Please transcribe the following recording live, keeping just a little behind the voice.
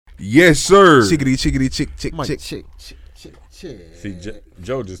Yes, sir. Chickity, chick. See,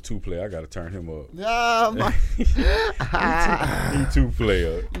 Joe just 2-player. I got to turn him up. Nah, He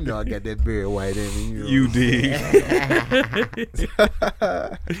 2-player. you know I got that Barry White in me. You dig.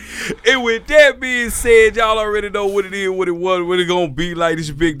 And with that being said, y'all already know what it is, what it was, what it gonna be like. This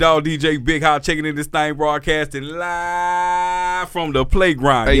your big dog DJ Big House checking in this thing, broadcasting live from the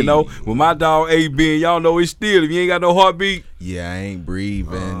playground. Hey. You know, with my dog AB, and y'all know it's still, if you ain't got no heartbeat, Yeah, I ain't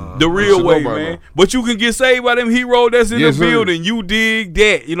breathing. the real you way, know about man. that? But you can get saved by them heroes that's in Yes, the sir. building. You dig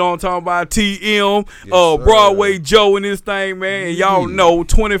that. You know what I'm talking about? TM, sir. Broadway Joe in this thing, man. And y'all know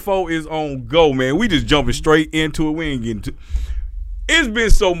 24 is on go, man. We just jumping straight into it. We ain't getting to. It's been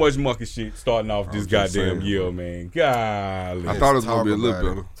so much monkey shit starting off this just goddamn saying, year, bro. man. Golly. I thought it was Talk gonna be a little about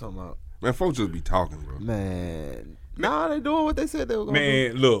it. better. Talking about, Man, folks just be talking, bro. man. Nah, they doing what they said they were gonna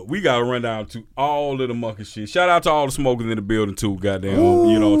Man, look, we got to run down to all of the monkey shit. Shout out to all the smokers in the building, too, goddamn.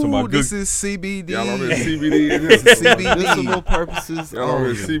 You know what I'm talking about? This Good. is CBD. Y'all already CBD in here. CBD. medicinal purposes. Y'all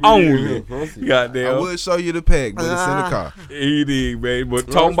already only. CBD in Only. here, huh? I Goddamn. would show you the pack, but it's in the car. He did, man. But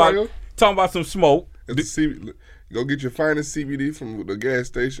Right, talking about some smoke. It's the CBD. Go get your finest CBD from the gas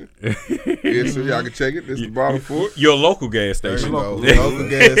station. Yes, sir. Y'all can check it. This is the bottle for it. Your local gas There you station. go. Local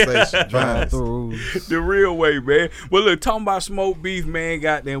gas station. Drive Finest. through. The real way, man. Well, look, talking about smoke beef, man.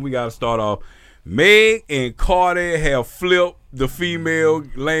 Goddamn, we got to start off. Meg and Cardi have flipped the female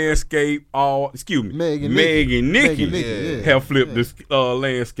landscape. Meg and Meg and Nikki yeah. have flipped the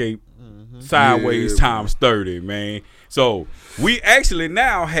landscape sideways Yeah, times 30, man. So we actually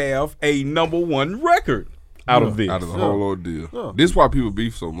now have a #1 record out of this. Out of the whole ordeal. Yeah. This is why people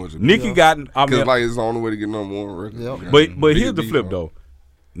beef so much. Nikki got. I Because mean, like it's the only way to get #1 record. Yep. Yeah. but Big here's the beef, flip huh? though.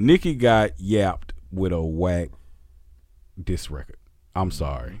 Nikki got yapped with a whack diss record. I'm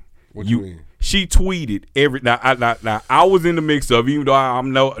sorry. What you mean? She tweeted every now. I was in the mix of it, even though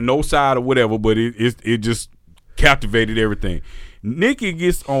I'm no side or whatever, but it just captivated everything. Nikki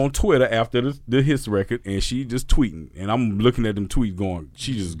gets on Twitter after the his record, and she just tweeting, and I'm looking at them tweets going.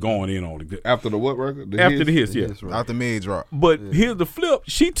 She just going in on it After the what record? after the hits, yeah. That's right. Out the mid drop. But here's the flip.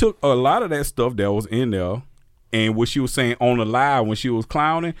 She took a lot of that stuff that was in there and what she was saying on the live when she was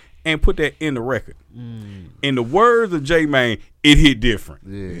clowning and put that in the record. In the words of J Mane, it hit different.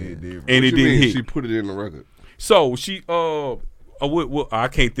 Yeah. And What it you didn't mean hit. She put it in the record. So she I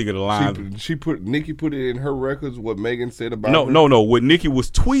can't think of the line. Nikki put it in her records. What Megan said about her? No. What Nikki was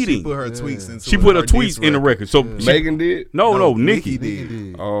She tweeting. put her tweets into She put her her tweets diss in the record. So she- Megan did. no, Nikki Nikki.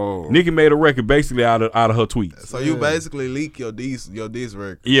 did. Oh, Nikki made a record basically out of her tweets. So you basically leak your diss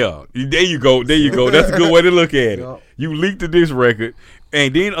record. Yeah, there you go. That's a good way to look at it. Yeah. You leaked this record,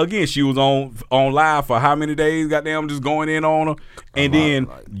 and then again she was on live for how many days? Goddamn, just going in on her, and then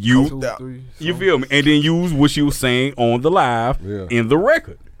Like you 2, 3, you feel me? And then use what she was saying on the live Yeah. in the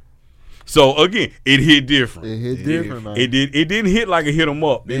record. So again, it hit different. It hit different, man. It didn't hit like a hit 'em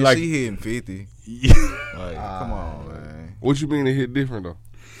up. It Then like she hitting 50. Like, come on, man. what you mean it hit different though?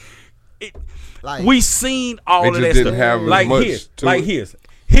 Like, we seen all It of just that didn't stuff. have as like much his, to like it. his.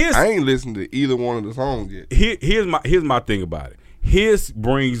 I ain't listened to either one of the songs yet. Here's my thing about it. His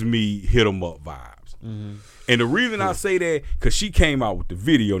brings me hit 'em up vibes. And the reason I say that, because she came out with the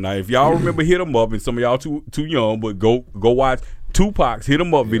video. Now, if y'all remember Hit 'em Up, and some of y'all too young, but go watch Tupac's Hit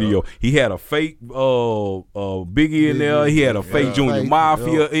 'em Up video. He had a fake Biggie in there. He had a fake Junior Fake,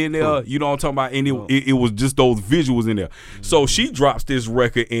 Mafia in there. You know what I'm talking about? And it was just those visuals in there. So she drops this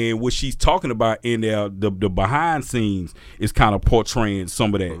record, and what she's talking about in there, the behind scenes is kind of portraying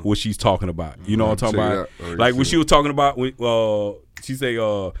some of that, what she's talking about. You know what I'm talking Check it about? out. Like when she was talking about she say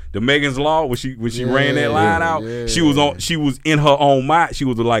the Megan's Law when she ran that line out. yeah. She was in her own mind. She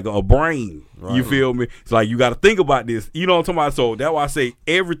was like a brain. You feel me? It's like you got to think about this. You know what I'm talking about? So that's why I say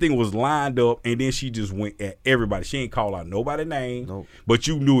everything was lined up, and then she just went at everybody. She ain't call out nobody's name, Nope. but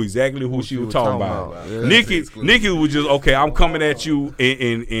you knew exactly who she was talking about. Yeah. Nikki was just okay. I'm coming at you,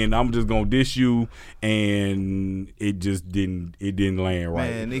 and I'm just gonna diss you, and it just didn't land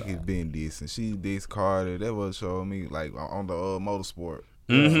right. Man, Nikki's been decent. She dissed Carter. That was showing me like on the motorsport.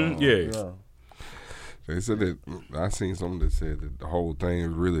 Yeah. They said that I seen something that said that the whole thing is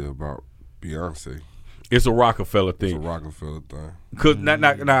really about Beyonce. It's a Rockefeller It's a thing. Rockefeller thing. Cause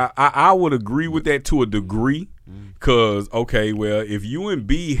now I would agree with that to a degree. Cause okay, well, if you and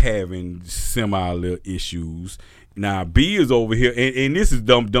B having semi little issues, Now B is over here, and this is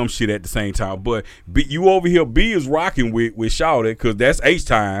dumb shit at the same time. But you over here, B is rocking with Shawty because that's H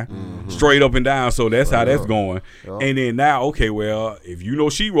time, straight up and down. So that's how that's going. And then now, okay, well, if you know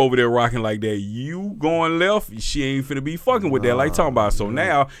she over there rocking like that, you going left, she ain't finna be fucking with that like talking about. So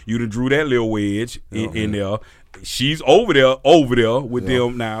now you done drew that little wedge in there. She's over there with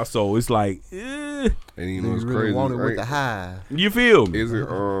them now. So it's like, And you know it's really crazy. want it right? with the high. you feel me? Is it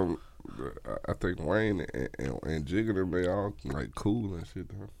I think Wayne and Jigga them, they all like cool and shit.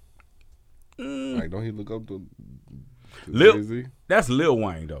 Huh? Like, don't he look up to Jay-Z? That's Lil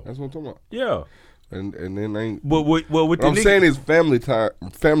Wayne though. That's what I'm talking about. Yeah. And then ain't. But with What the I'm nigga, saying is family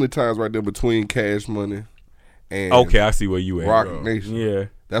ties right there between Cash Money and okay, I see where you at. Rock bro. Nation. Yeah.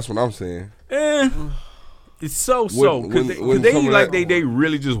 That's what I'm saying. It's so When- because when they some of like that- they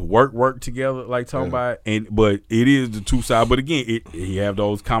really just work together like talking about but it is the two sides. But again, he have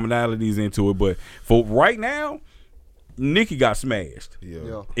those commonalities into it. But for right now, Nicki got smashed.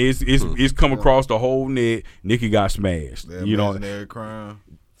 Yeah. It's come across the whole net. Nicki got smashed. That you know, imaginary crime.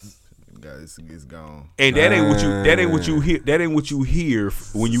 It's gone. and that ain't what you hear. That ain't what you hear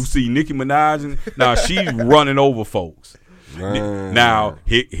when you see Nicki Minaj. Now she's running over folks. Now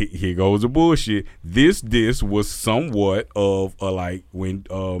here goes the bullshit. This was somewhat of a like when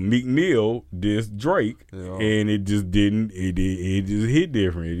Meek Mill dissed Drake, and it just didn't. It just hit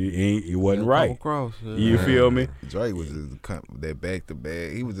different. It wasn't right. Across, You feel me? Drake was just that back to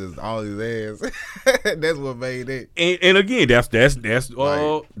back. He was just all his ass. That's what made it. And again,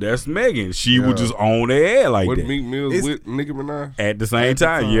 that's Megan. She was just on their ass like What that Meek Mills with Nicki Minaj? at the same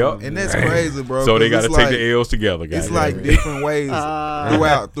time. Yep. And that's crazy, bro. So they got 'cause to it's take like- the L's together, guys. It's like different ways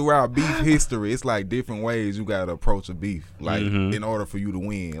throughout beef history. It's like different ways you gotta approach a beef, like in order for you to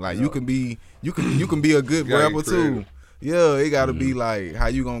win. Like you can be a good gotta rapper get too. creative. Yeah, it gotta be like how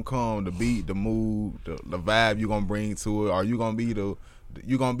you gonna come, the beat, the mood, the vibe you gonna bring to it. Are you gonna be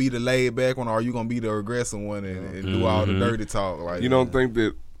the laid back one, or are you gonna be the aggressive one and do all the dirty talk? Like You don't think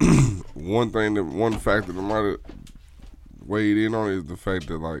that one factor that might have weighed in on it is the fact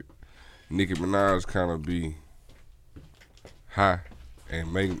that like Nicki Minaj kind of be high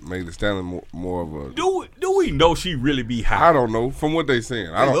and make the Stallion more of a. Do we know she really be high? I don't know from what they saying.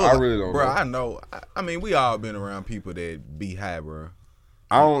 I really don't bro. know. I know. I mean, we all been around people that be high, bro.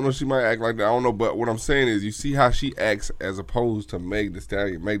 I don't know. She might act like that. I don't know. But what I'm saying is, you see how she acts as opposed to Meg Thee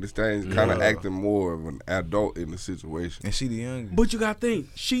Stallion. Meg Thee Stallion's kind of acting more of an adult in the situation. And she the youngest. But you gotta think,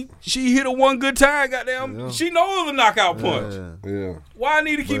 she hit her one good time, goddamn. She knows the knockout punch. Yeah. Why I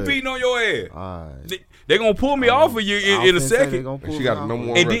need to keep beating on your ass? Alright. They gonna pull me off of you in a second. And she got the number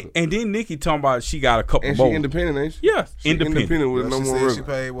one And record. then Nicki talking about she got a couple And she more. independent, ain't she? Yeah, She independent. with She no more said she record.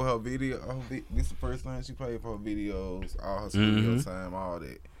 paid with her video. This the first time she paid for her videos, all her studio time, all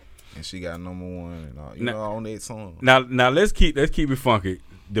that, and she got number one and all, you know, on that song. Now let's keep it funky.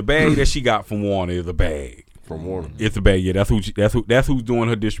 The bag that she got from Warner is a bag. From Warner. It's a bag. Yeah, that's who's doing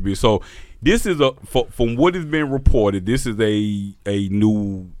her distribution. So this is from what has been reported. This is a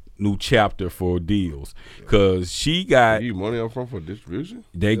new chapter for deals because she got You money up front for distribution?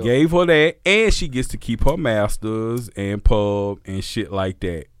 they gave her that, and she gets to keep her masters and pub and shit like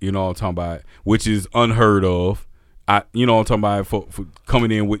that. You know what I'm talking about, which is unheard of. You know what I'm talking about for coming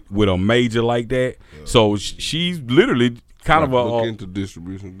in with a major like that. Yeah. So she's literally kind of look into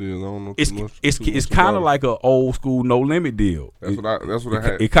distribution deals. I don't know. It's kind of like an old school No Limit deal. That's what I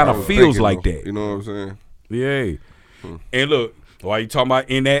had. It kind of feels like that. You know what I'm saying? Yeah. And look, while you talking about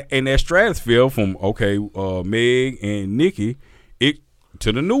in that stratosphere from Meg and Nicki, it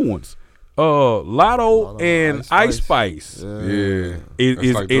to the new ones. Lotto and Ice Spice. Yeah.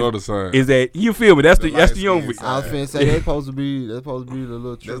 Is like the other side. Is that you feel me? That's the young. I was finna say they're supposed to be the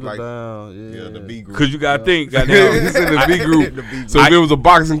little trickle like- down. Yeah, the B group. Cause you gotta think, Yeah, goddamn. he's in the B group. The B group. So if it was a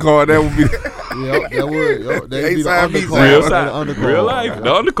boxing card, that would be. That would. They'd be the A-side, B-side. undercard. Real The side, undercard. real life, the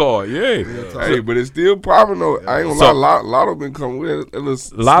undercard, yeah. Hey, but it's still popping though. I ain't gonna lie. Lotto been coming with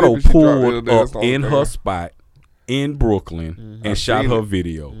it. Lotto pulled up in her spot in Brooklyn and shot seen her it.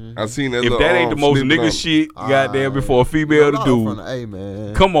 video. I seen that. If that ain't the most nigga shit, goddamn, before a female to do. Hey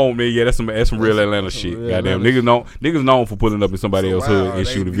man. Come on, man. Yeah, that's some real Atlanta shit. real Goddamn, Atlanta niggas known for pulling up in somebody So else's wow, hood and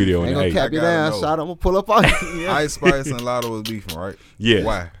they shoot a be- video. Ain't And gonna hey, cap you I gotta down, know. shot. I'm gonna pull up on you. Ice Spice and Lotto was beefing, right? yeah.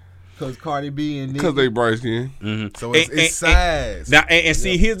 Why? Cause Cardi B and because Nicki. they bright skin. Mm-hmm. So it's size. Now, and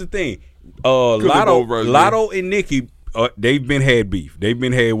see, here's the thing. they both right, Lotto and Nicki they've been had beef. They've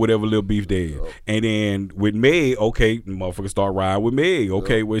been had whatever little beef there is. And then with Meg, okay, motherfuckers start riding with Meg.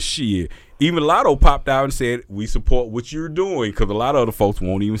 Okay, well, shit. Even Lotto popped out and said, we support what you're doing, because a lot of other folks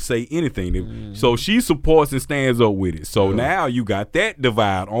won't even say anything. So she supports and stands up with it. So now you got that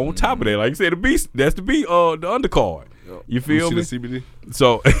divide on top of that. Like you said, the beast, that's the undercard. You feel me? See the CBD?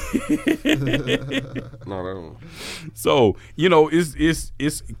 So No, that one. So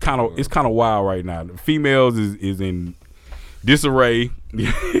it's kind of wild right now. The females is in disarray,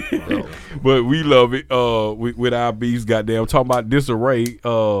 but we love it. With our beefs, goddamn, talking about disarray.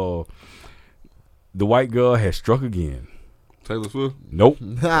 The white girl has struck again. Taylor Swift? Nope.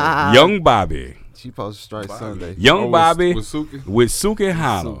 Young Bobby. She supposed to strike Sunday. Young Bobby with Suki? with Suki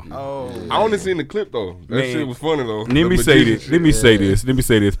Hana. Oh, I only seen the clip though. That Man. shit was funny though. Let me say this. Let me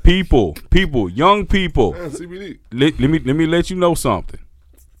say this. People, young people. Yeah, CBD. Let me let you know something.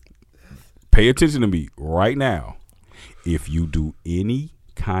 Pay attention to me right now. If you do any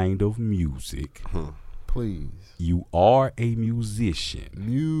kind of music, Please. you are a musician.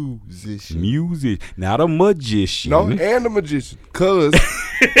 Musician. Not a magician. No, and the magician. Cause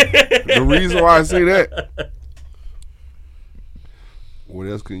the reason why I say that, what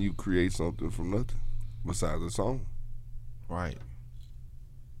else can you create something from nothing besides a song? right.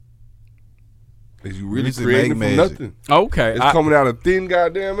 Is you really Music creating it make from magic. nothing? Okay. It's coming out a thin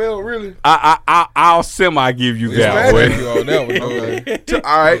goddamn L, really. I'll semi give you that magic. one. You on that one, okay.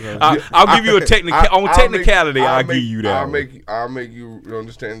 All right. I'll give you a technicality. I'll give you that. I'll make you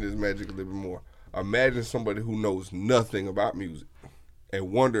understand this magic a little bit more. Imagine somebody who knows nothing about music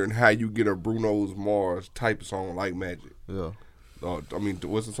and wondering how you get a Bruno Mars type of song like Magic. Yeah. I mean,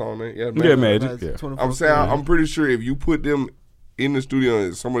 what's the song name? Yeah, Magic. magic. Yeah. 24/7. I'm saying I'm pretty sure if you put them in the studio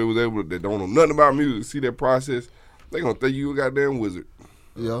and somebody was able to, that don't know nothing about music, see that process, they gonna think you a goddamn wizard.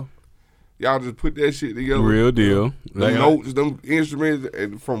 Yeah. Y'all just put that shit together. Real deal. Them notes, them instruments,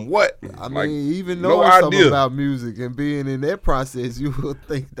 and from what? I Like, mean, even no knowing something idea. about music and being in that process, you would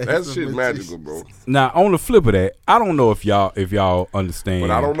think that a shit magician. magical, bro. Now on the flip of that, I don't know if y'all understand.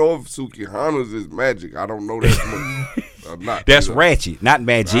 But I don't know if Suki Hana's is magic. I don't know that much. Or not. That's You know? ratchet, not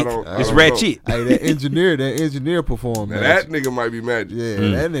magic. I It's don't ratchet. Hey, that engineer performed Now magic. that nigga might be magic. Yeah,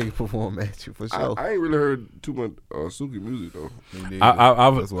 that nigga performed magic for sure. I ain't really heard too much Suki music though. That's why I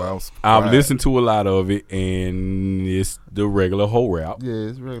was I've surprised. listened to a lot of it, and it's the regular hoe rap. Yeah,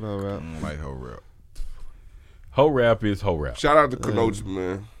 it's regular rap. I don't like her rap. Hoe rap is hoe rap. Shout out to Kanochi,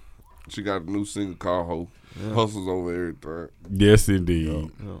 man. She got a new single called Ho. Hustles over everything. Yes, indeed.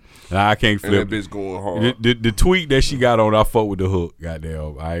 Nah, I can't And that flip. bitch going hard. The tweet that she got on, I fuck with the hook.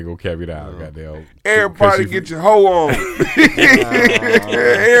 Goddamn, I ain't gonna carry it out. Goddamn. Everybody get your hoe on.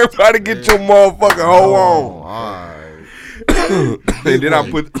 Everybody get your motherfucking hoe on. Alright. And then I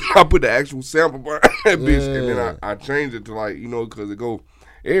put the actual sample behind that bitch, and then I changed it to like, because it go,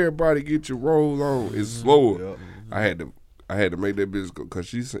 everybody get your roll on. It's slower. I had to make that bitch go, because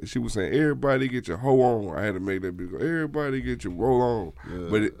she was saying everybody get your hoe on. I had to make that bitch go, everybody get your roll on.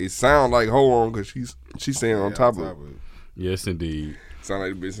 But it sound like hoe on because she's saying on top of it. Yes, indeed. Sound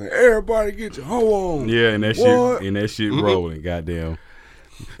like the bitch saying everybody get your hoe on. Yeah, and that What? shit rolling. Goddamn.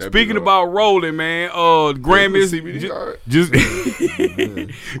 That Speaking bitch, about rolling, man, Grammys CBD, all right. just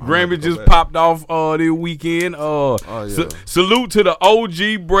Grammys just popped off this weekend. yeah. Salute to the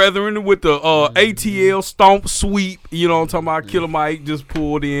OG brethren with the ATL Stomp Sweep. You know what I'm talking about? Killer Mike just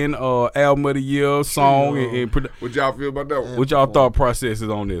pulled in album of the year song and What y'all feel about that one? what y'all thought process is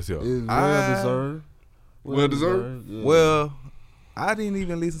on this here? It's well deserved. Well deserved? Yeah. Well, I didn't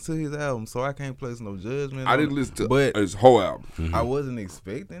even listen to his album, so I can't place no judgment. I on didn't it. listen to but his whole album. I wasn't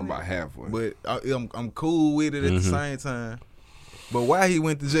expecting I'm it. about halfway. But I'm cool with it at the same time. But why he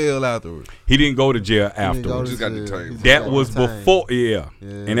went to jail afterwards? He didn't go to jail He didn't afterwards. go to Just got jail. detained. He just That got was detained. before,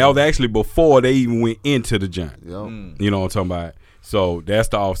 and that was actually before they even went into the joint. Yep. You know what I'm talking about? So that's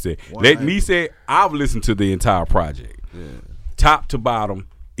the offset. One Let me angle. say, I've listened to the entire project, top to bottom.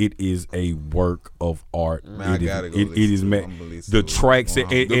 It is a work of art. Man, I It is- gotta go it listen is to it. ma- I'm gonna listen the to it. tracks Wow.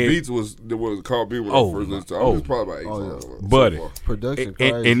 and, The and- beats was called me when Oh, I first listened to it. oh. It's probably about 8 Oh, songs. Buddy. So far. Production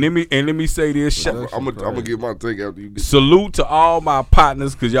and, crazy. and let me say this. I'm gonna get my take after you get. Salute to all my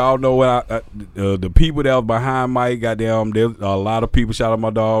partners, because y'all know what the people that was behind Mike. Goddamn, there's a lot of people. Shout out my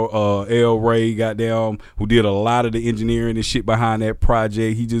dog L Ray. Goddamn, who did a lot of the engineering and shit behind that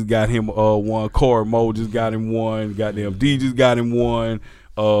project. He just got him one. Corey Mo just got him one. Goddamn, D just got him one.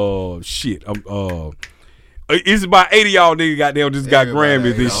 It's about 80 y'all niggas goddamn just got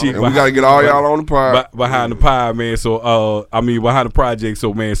Grammys and shit. And we gotta get all y'all on the pod. Behind the pie, man. So, behind the project.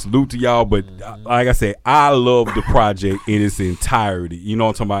 So, man, salute to y'all. But like I said, I love the project in its entirety. You know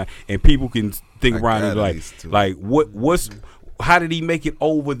what I'm talking about? And people can think around it like what's how did he make it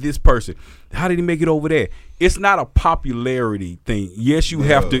over this person? How did he make it over there? It's not a popularity thing. Yes, you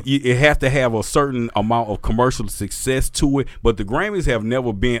have to. It has to have a certain amount of commercial success to it. But the Grammys have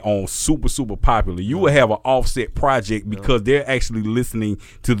never been on super popular. You will have an Offset project because they're actually listening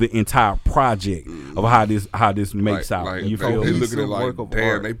to the entire project of how this makes out. Like, you they feel me? looking at like,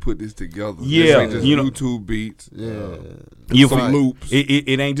 damn, they put this together. Yeah, this ain't just YouTube beats. Some loops.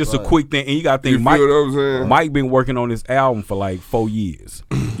 It ain't just a quick thing. And you got to think, Mike been working on this album for like 4 years.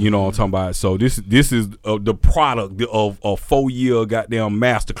 You know what I'm talking about? So this is the product of a 4-year goddamn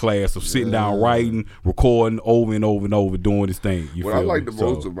masterclass of sitting down, writing, recording over and over and over, doing this thing. What I like the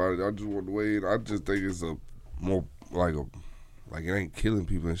most about it, I just want to weigh in. I just think it's a more like it ain't killing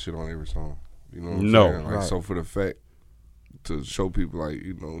people and shit on every song. You know what I'm saying? Like, so for the fact to show people like,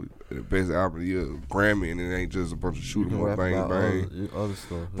 you know, the best album of the year, Grammy, and it ain't just a bunch of shoot 'em up, bang bang, other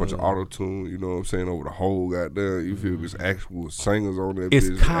stuff, bunch of auto tune. You know what I'm saying? Over the whole goddamn, you feel it's actual singers on that. It's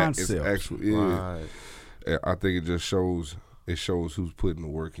bitch. concept. It's actual. Right. I think it just shows. It shows who's putting the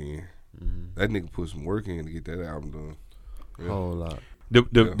work in. That nigga put some work in to get that album done. Whole lot.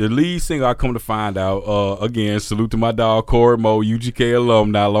 The lead singer, I come to find out, again, salute to my dog Corey Mo, UGK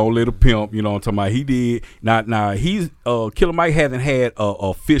alumni, Long Little Pimp, you know what I'm talking about. He did. Now he's, Killer Mike hasn't had a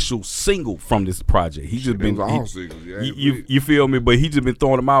official single from this project. He's just been, you feel me? But he just been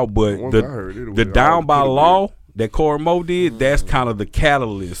throwing them out. But the Down by Law that Corey Mo did, that's kind of the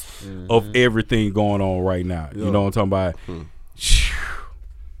catalyst of everything going on right now. You know what I'm talking about?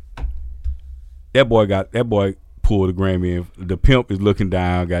 That boy pull the Grammy in. The Pimp is looking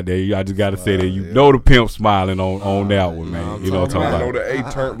down. Goddamn, I just gotta say that you know the Pimp smiling on that one, man. You know what I'm talking about? I know the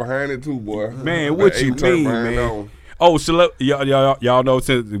 8 turned behind it too, boy. Man, what you mean, man? Oh, salute, y'all know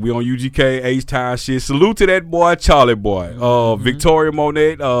since we on UGK H-Time shit. Salute to that boy, Charlie Boy. Victoria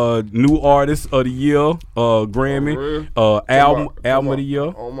Monet, new artist of the year, Grammy, album of the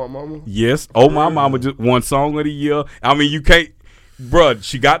year. Oh My Mama. Yes, Oh My Mama just won song of the year. I mean, you can't. Bruh,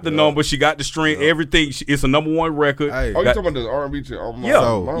 she got the number, she got the string, everything. It's a #1 record. Hey. You talking about the R&B chick?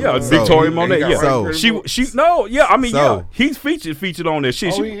 Victoria Monet. He's featured on that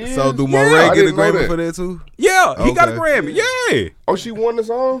shit. So do Moray get a Grammy for that too? Yeah, he got a Grammy. Yeah. Oh, she won the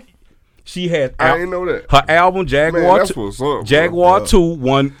song? She had. I didn't know that. Her album Jaguar 2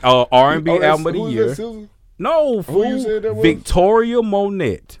 won R&B album of the year. No, fool. Who you said that was? Victoria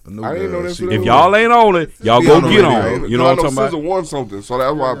Monet. I didn't know that. If y'all ain't on it, y'all go get on. You know what I'm talking about? SZA won something, so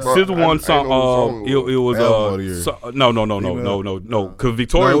that's why I thought. SZA won something. It was no. Because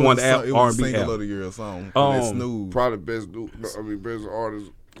Victoria won the R&B album. Single of the year or something. Probably best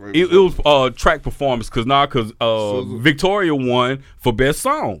artist. It was track performance because Victoria won for best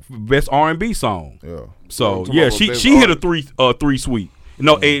song, best R&B song. Yeah. So yeah, she hit a three sweep.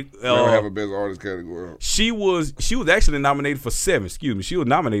 No, never have a best artist category. She was actually nominated for 7. Excuse me, she was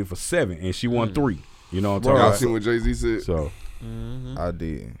nominated for 7 and she won 3. You know what I'm talking about? Y'all seen what Jay-Z said? So I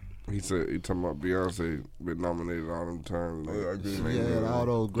did. He said he talking about Beyonce been nominated all them times. She had all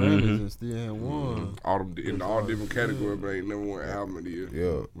those Grammys and still ain't won. All them in all different categories, but ain't never won album of the year.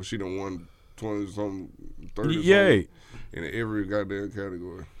 Yeah, but she done won 20-something, 30 something in every goddamn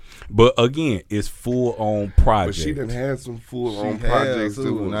category. But again, it's full on project. But she done had some full on projects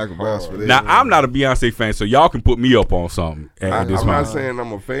too. Now I'm not a Beyonce fan, so y'all can put me up on something. I'm not saying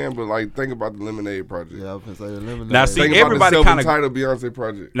I'm a fan, but like think about the Lemonade project. Yeah, I was gonna say the Lemonade. Now see, think everybody kind of titled Beyonce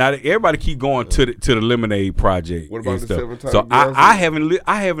project. Now everybody keep going to the Lemonade project. What about the stuff. 7 titled So Beyonce?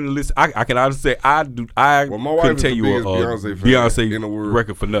 I haven't listened. I can honestly say I couldn't tell you a Beyonce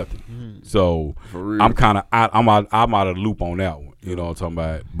record for nothing. So I'm kind of I'm out of the loop on that one. You know what I'm talking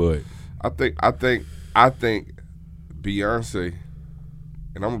about? But I think Beyonce,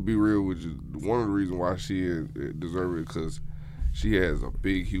 and I'm gonna be real with you. One of the reasons why she deserves it because she has a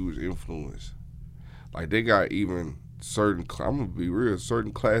big, huge influence. Like they got even certain. I'm gonna be real.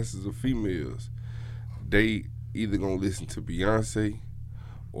 Certain classes of females, they either gonna listen to Beyonce,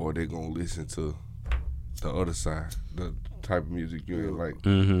 or they gonna listen to the other side, the type of music you ain't like.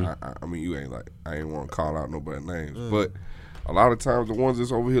 I mean, you ain't like. I ain't want to call out nobody's names, but. A lot of times the ones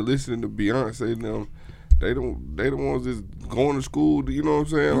that's over here listening to Beyonce and them, they the ones that's going to school. You know what I'm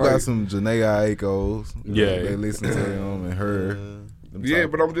saying? You got some Janae Aiko's. Yeah, they listen to them and her. Yeah,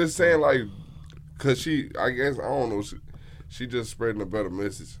 but I'm just saying like, cause I guess I don't know. She just spreading a better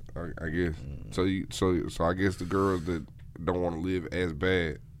message. I guess. So I guess the girls that don't want to live as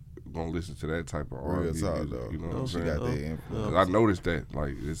bad gonna listen to that type of Real R&B talk, music. though. You know what I'm She saying? got that influence. 'Cause I noticed that,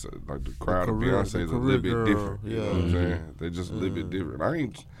 like, it's like the crowd of career- Beyonce the is a career little bit girl, different. You know what I'm yeah. saying? They're just a little bit different. I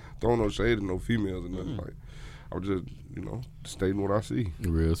ain't throwing no shade at no females or nothing. Like, I'm just, stating what I see.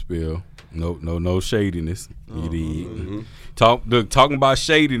 Real spill. No shadiness. You dig? Talking about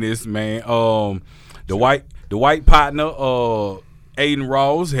shadiness, man. The white partner, Aiden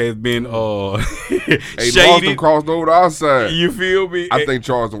Ross has been Hey, Boston shaded. crossed over to our side. You feel me? I think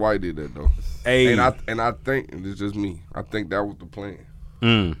Charleston White did that though. Hey, And I think, and it's just me, I think that was the plan.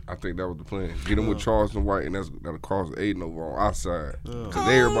 I think that was the plan. Get him with Charleston White, and that'll cross Aiden over on our side. Because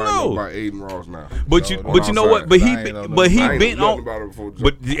everybody know about Aiden Ross now. but you know what? But he I ain't know been know on. nothing about it before.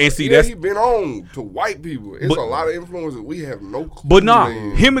 But and see yeah, that's he been on to white people. It's But- a lot of influences we have no clue. But nah,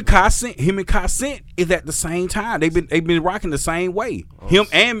 man. him and Kai Cent is at the same time. They've been rocking the same way. Him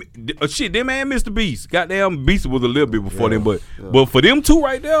and them and Mr. Beast. Goddamn, Beast was a little bit before them, but for them two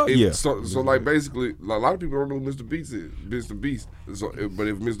right there, So like basically, a lot of people don't know who Mr. Beast is. Mr. Beast. But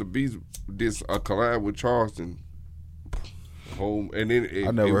if Mr. Beast did a collab with Charleston, and then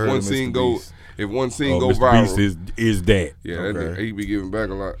if never heard one of scene Mr. go, Beast. if one scene go Mr. viral, Beast is that. yeah, that nigga, he be giving back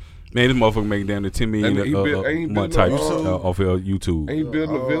a lot. Man, this motherfucker making down to 10 million And he built- ain't he month building types a, off of YouTube. Ain't he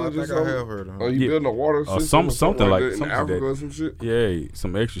building a village I or think I something? have heard of him. Or he Yeah. building a water Or system something like that in something Africa that- or some shit. Yeah,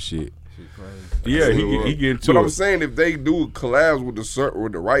 some extra shit. crazy. Yeah, he get into But I'm it. saying if they do collabs with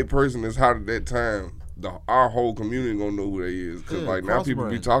the right person that's hot at that time, our whole community gonna know who they is. Cause Yeah, like now people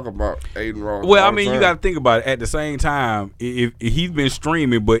be talking about Aiden Ross. Well, all I the mean, you time. got to think about it. At the same time, if he's been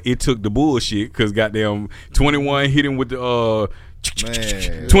streaming, but it took the bullshit because goddamn 21 hit him with the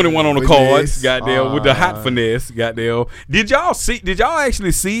Man. 21 on the cards, Finesse. goddamn with the hot finesse, goddamn. Did y'all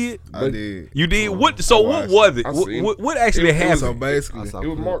actually see it? I did. You did. What? So I what watched was it? I seen What actually It was happened? So basically, I saw It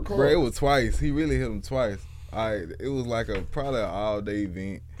was Mark bro, Carter. it was twice. He really hit him twice. It was like probably an all day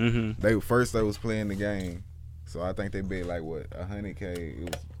event. They was playing the game, so I think they bet like what $100K.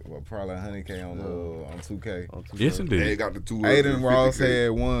 It was probably $100K on 2K. Yes, They indeed. got the two. Aiden Ross 50K.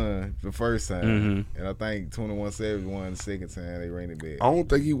 had won the first time, and I think 21 Savage won the second time. They ran it back. I don't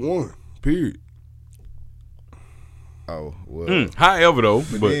think he won. Period. Oh well, However, though,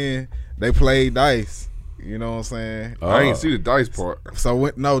 but but then they played dice. You know what I'm saying? I ain't see the dice part.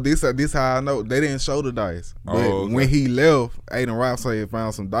 So this how I know they didn't show the dice. But Oh, okay. when he left, Aiden Ross had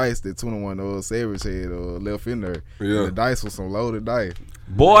found some dice that 21 Savage had left in there. Yeah. And the dice was some loaded dice.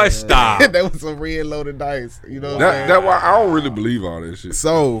 boy, stop. That was some red loaded dice. You know what I'm That saying? that why I don't really believe all that shit.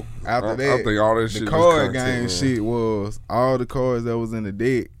 So after I that, think all that shit the is card content, game man. shit was all the cards that was in the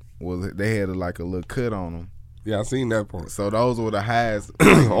deck they had like a little cut on them. Yeah, I seen that part. So those were the highest.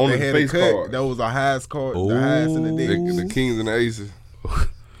 On they the had face a cut. card. That was the highest card. The highest in the deck. The kings and the aces.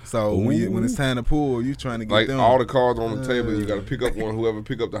 So when it's time to pull, you trying to get Like them. all the cards on the table, you got to pick up one. Whoever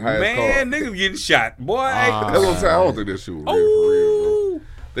pick up the highest Man, card. niggas getting shot, boy. That's what I'm saying. I don't think that shit was real for real, bro.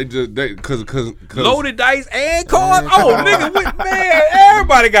 They just cause Loaded dice and cards. Oh, nigga, man,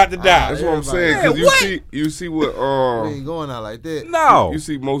 everybody got to die. That's what I'm saying. Man, Cause what? you see what We ain't going out like that. No. you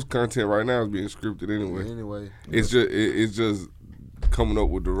see most content right now is being scripted anyway. Anyway, It's just coming up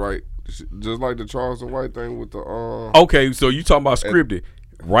with the right, just like the Charleston White thing with the Okay, so you talking about scripted.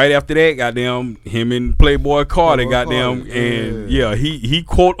 Right after that, goddamn, him and Playboy Carter, Playboy goddamn, Carter, and yeah, he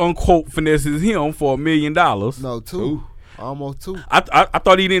quote unquote finesses him for $1 million. no, two. Almost two. I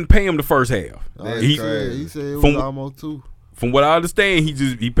thought he didn't pay him the first half. That's He, crazy. He said it From- was almost two. from what I understand,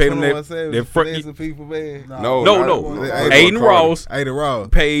 he paid him 21 Savage that front. finessing people, man. No, Aiden Ross Aiden Ross.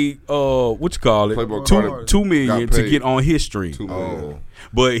 paid what you call it Playboy two Carter $2 million got to paid get on his stream. $2 million.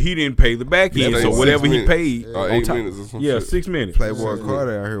 But he didn't pay the back end, paid so 6 whatever he minutes. paid, 8 minutes or some shit. 6 minutes. Playboy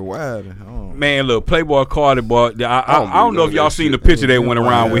Carter out here wild. Oh. Man, look, Playboy Carter, boy. I don't know if believe y'all that seen the shit. picture that went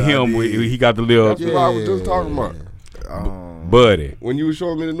around with Yeah, I him. Where did. he got the little That's what I was just talking about. buddy. When you were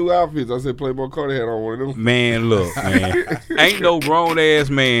showing me the new outfits, I said Playboy Carter had on one of them. Man, look, man. Ain't no grown ass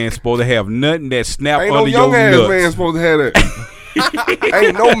man supposed to have nothing that snap Ain't no under young your ass nuts. man supposed to have that.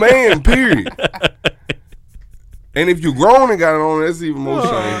 Ain't no man, period. And if you grown and got it on, that's even more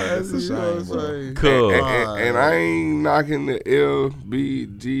shame. That's a shame, bro. Cuz. And I ain't knocking the LBGTQ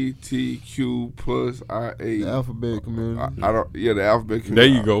plus The IA. alphabet community. I don't. Yeah, the alphabet. There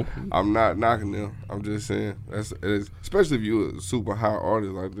you go. I'm not knocking them. I'm just saying it's, especially if you a super high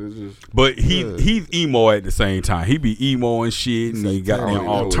artist like this. Just But he's emo at the same time. He be emo and shit, and he got I them don't even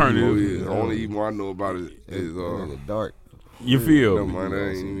know what emo alternative. is. The only emo I know about it is Nigga dark. You feel? never mind, that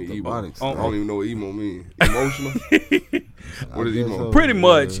ain't even emo. I Demonic don't even know what emo means. Emotional. What is guess emo? so. Pretty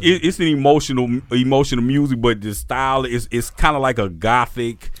much, it's an emotional music, but the style is kind of like a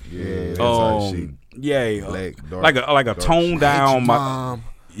gothic. Yeah, that's how shit. Yeah, Black, dark, like a toned down.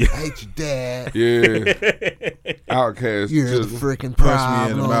 I hate your dad. Yeah. Outcast. You're the just- freaking Punch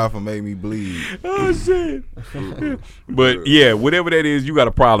me in the problem. mouth and make me bleed. Oh shit! But yeah, whatever that is, you got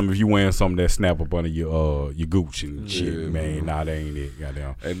a problem if you wearing something that snap up under your Gucci and shit, Yeah, man. Nah, that ain't it.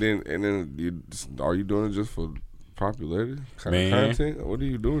 Goddamn. And then are you doing it just for popularity kind Man. of content? What are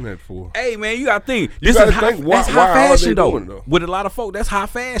you doing that for? Hey man, you gotta think. This gotta is high, think, why- that's why high are they fashion though. doing it, though? With a lot of folk, that's high Yeah,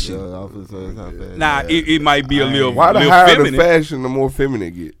 fashion. I was gonna say it's not bad. Nah, it might be a little, Why the little higher feminine the fashion, the more feminine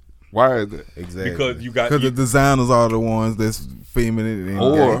it get? Why is that? Exactly. because you got Because the designers are the ones that's feminine. And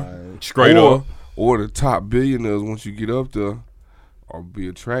Or straight up. or the top billionaires once you get up there, or be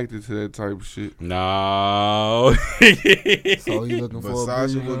attracted to that type of shit. No. So you looking for a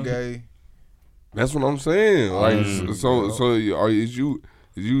Versace billionaire? was gay. That's what I'm saying. Like is you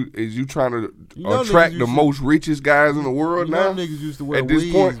trying to You know attract niggas the used to- most richest guys in the world You know now? niggas used to wear At this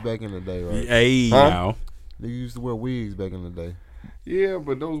wigs point? back in the day, right? Hey Huh? now. Niggas used to wear wigs back in the day. Yeah,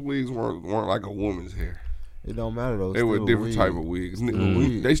 but those wigs weren't like a woman's hair. It don't matter though. They were still different wigs. type of wigs.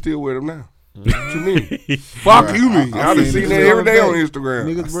 Wig. They still wear them now. What you mean? Fuck you mean? I I done seen seen niggas that every day on back. Instagram.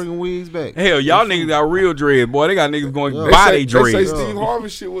 Niggas bringing wigs back. Hell, y'all niggas got real dreads, boy. They got niggas going Yeah. buy they They dreads. say Steve Harvey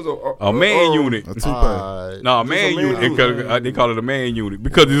shit was A man unit. A toupee. No, a man man unit. unit. They call it a man unit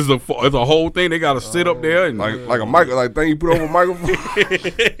because it's a whole thing. They got to sit up there and like a mic, like thing you put over a microphone.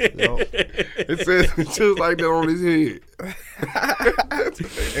 Yup. It says just like that on his head.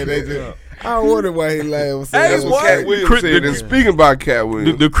 And they just, I wonder why he laughed. Hey, That's boy. what Cat Williams Chris- said. And speaking about Cat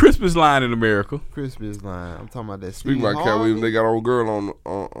Williams, the crispest line in America. Crispy's line. I'm talking about that. speaking Steve about Cat Harvey. Williams, they got old girl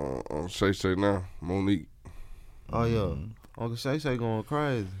on Shay Shay now, Monique. Oh yeah, Uncle Shay Shay going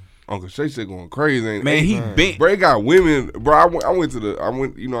crazy. Uncle Shay Shay going crazy. Ain't Man, he Man. bent. Bro, they got women. Bro, I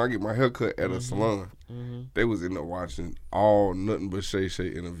went, you know, I get my hair cut at a salon. Mm-hmm. They was in there watching all nothing but Shay Shay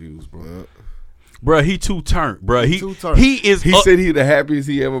interviews, bro. Bruh, he too turned. Bruh, Too turned. he is. He up- said he the happiest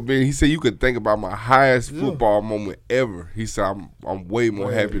he ever been. He said you could think about my highest football moment ever. He said I'm way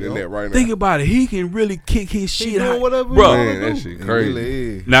more happy than that right now. Think about it. He can really kick his He shit doing out. whatever he Bruh. wanna Man, that do. shit It crazy.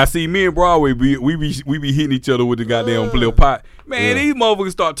 really is. Now see, me and Broadway, we be hitting each other with the goddamn little pot. Man, these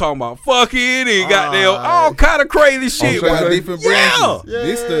motherfuckers start talking about fucking and goddamn all kind of crazy shit. Shay Got Shay? different Yeah. branches.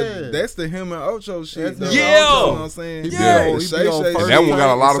 Yeah. That's the him and Ocho shit. That's though. him and You know Ocho. what I'm saying? Yeah. The He be Shay on Shay first And that one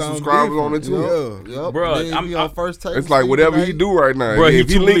got a lot of sound subscribers on it different. too. Yeah. Yep. Bruh, Then he I'm- be on first take. It's like whatever he do right now. Bruh, he if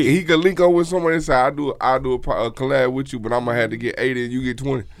too lit. he could link up with somebody and say I'll do a collab with you, but I'm gonna have to get 80 and you get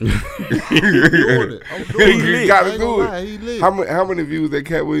 20. You lit. gotta do it. He lit. How many views that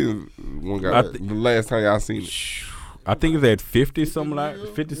Cat Williams one got? I The last time y'all seen it? I think it's at 50, something like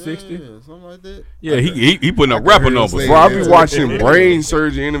 50, 60. Yeah, something like that. Yeah, he putting up I rapper heard him numbers. say Bro, I be Yeah. watching brain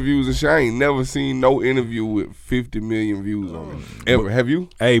surgery interviews and shit. I ain't never seen no interview with 50 million views on it. Ever. Have you?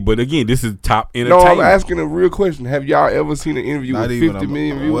 Hey, but again, this is top No, entertainment. I'm asking a real question. Have y'all ever seen an interview Not with even 50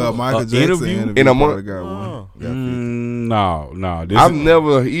 million views? Well, Michael Jackson interview? In a probably month? got one. Got 50. No. This I've is,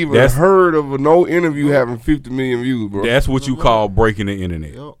 never even that's- heard of no interview having 50 million views, bro. that's what you call breaking the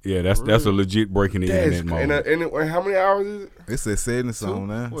internet. Yup. Yeah, that's a legit breaking the That's internet cra- moment. and how many hours is it? It said 70 something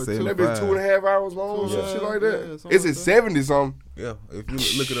now. What, That 75. been 2.5 hours long or some Yeah. shit like Yeah, that. something Is like it that. 70 something? Yeah, if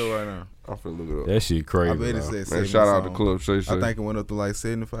you look it up right now. I'm finna look it up. That shit crazy. I bet it bro. said Man, 70 shout out to something. Club Shay Shay. I think it went up to like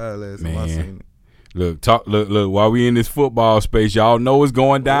 75 last time I Man. seen it. Look. While we in this football space, y'all know it's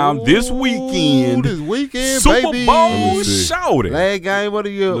going down this Ooh, weekend. This weekend, Super baby. Bowl Let me see. shouted. Last game of the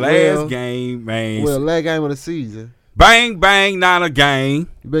year. Last game, man. Well, last game of the season. Bang bang, Niner game.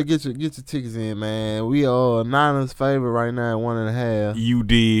 You better get your tickets in, man. We are Niners favorite right now at 1.5. You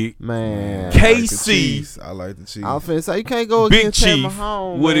dig? Man. K- I like the KC. Chiefs. I like the Chiefs. I was finna say you can't go Big against Pat Chief,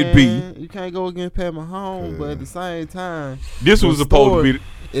 Mahomes. would it man. You can't go against Pat Mahomes, but at the same time, This was The supposed to story- be.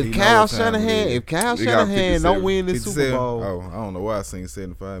 if He Kyle know what time it Shanahan, is. if Kyle He got Shanahan 57. don't win this Super 57? Bowl, Oh, I don't know why I seen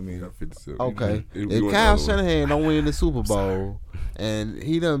 75 million. 57. okay. You If went Kyle the other way. Shanahan don't win the Super Bowl, and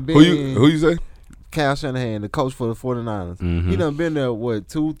he done been Who you say? Kyle Shanahan, the coach for the 49ers, Mhm. he done been there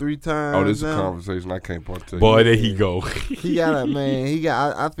 2-3 times. Oh, this is a now? conversation I can't partake. Boy, there he go. He gotta, man. He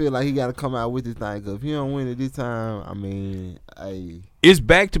got. I feel like he gotta come out with this thing. Cause if he don't win it this time, I mean, hey, It's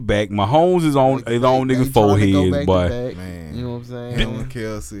back to back. Mahomes is on his own they nigga trying to go foreheads, back to boy. back. Man. You know what I'm saying? Him and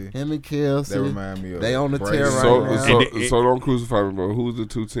Kelsey. Him and Kelsey. That remind me of They on the Brady. tear right So, now. so, And so don't crucify me, bro. Who's the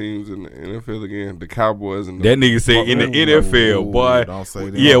two teams in the NFL again? The Cowboys and the That nigga said in the NFL, boy. Don't say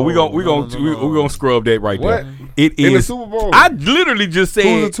that. Yeah, we No, gonna scrub that right What? there. It in the is. Super Bowl. I literally just Who's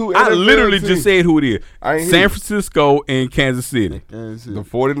said. the two I NFL literally teams? just said who it is. I ain't San hear. Francisco and Kansas City. The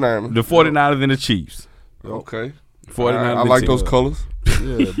 49ers. The 49ers and the Chiefs. Okay. 49ers. I and like the those Chiefs. colors.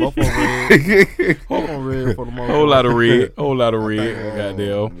 Yeah, both on red. Both on red for the most Whole part. lot of red. Whole lot of I red. think,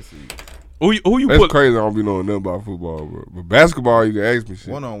 Goddamn. let me see. Who you That's put? crazy. I don't be knowing nothing about football, but basketball, you can ask me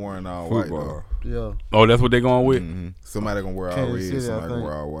shit. One-on-one all white, though. Football. Yeah. Oh, that's what they going with. Mm-hmm. Somebody gonna wear all Kansas red, City, I somebody gonna think.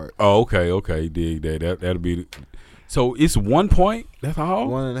 wear all white. Oh, okay, dig that. That'll be. So it's 1 point. That's all.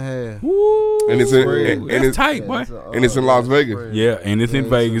 1.5. Woo, And it's in- that's it's- tight, boy. And it's in Las Vegas. Yeah, and it's in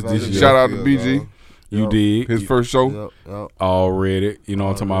Vegas this year. Shout out to BG. You did His first show. Yep. already. You know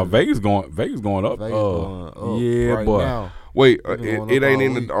what I'm talking about? Vegas going up. Vegas going up Yeah, right boy. now. Wait, Been going it up ain't all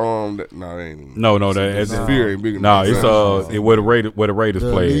in week. the No, it ain't. In No, the that's sphere ain't big Nah, enough. it's where the Raiders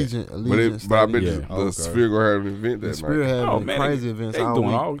The play. Allegiant But I bet Yeah. you the Sphere gonna have an event The that Spirit night. having man, crazy events they all doing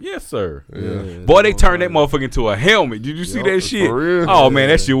week. all. Yes, sir. Yeah. Boy, they turned that motherfucker into a helmet. Did you see that shit? For real? Oh man,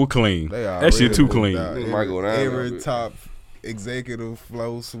 that shit was clean. They That shit already too moved clean. out. Nigga might go down Every a bit. top executive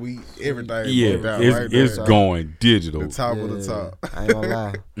flow suite, everything. Yeah, moved out it's right it's there. going digital. The top of the top. I ain't gonna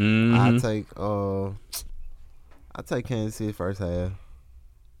lie. Mhm. I take Kansas City first half.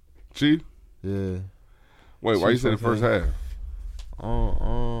 Chief? Yeah. Wait, why you Chiefs say the first half?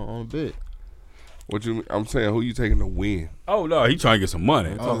 On a bit. What you? I'm saying, who you taking to win? Oh no, he trying to get some money.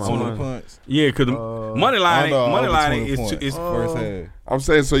 talking about On the money. punch. Yeah, because money line Under is 20 points. is First half. I'm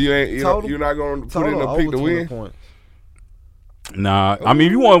saying, so you're Total- not gonna put Total in a over pick to 20 win? points. nah. I mean,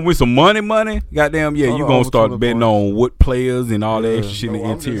 if you want to win some money, goddamn, yeah, Total you gonna over start 20 betting points. on what players and all that Yeah. extra shit in the No,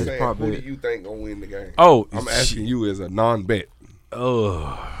 I'm just interior. saying, Probably who it. do you think gonna win the game? Oh, I'm asking you as a non-bet.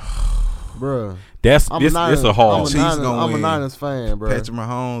 Bruh. That's I'm this a hard. Chiefs gonna I'm a win. Niners fan, bro. Patrick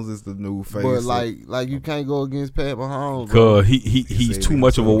Mahomes is the new face. But like you can't go against Pat Mahomes. Cause he's say too that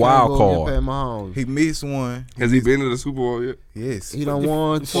much of a too. wild Can't go against card. Pat Mahomes. he missed one. Has he been to the Super Bowl yet? Yes. He done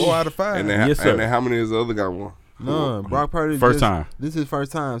won 4 out of 5. And then, Yes, sir. and then how many has the other guy won? None. Brock Purdy First time. This is his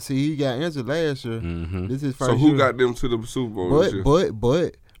first time. See, he got injured last year. Mm-hmm. This is first. So who year. got them to the Super Bowl this year? But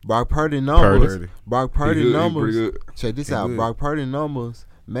Brock Purdy numbers. Purdy. Brock He Purdy good, he numbers. pretty good. Check this He out. good. Brock Purdy numbers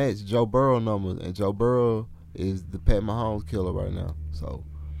match Joe Burrow numbers, and Joe Burrow is the Pat Mahomes killer right now. So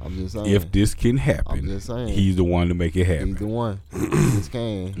I'm just saying. If this can I'm happen, just saying. he's the one to make it He's happen. the one. He's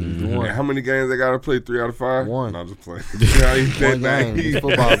can. He's the And one. how many games they gotta play? 3 out of 5? One. No, just play. Yeah, he said One that. game. It's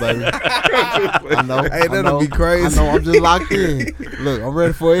football, baby. I know. Hey, that'll be crazy. I know. I'm just locked in. Look, I'm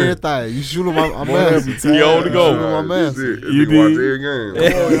ready for everything. You shoot him, I'm ready. You on the go. Shoot him, I'm This ready. it. You You watch did. every game.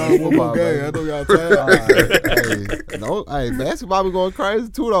 Oh, y'all one Football, more game. baby. I know y'all tired. Hey, basketball be going crazy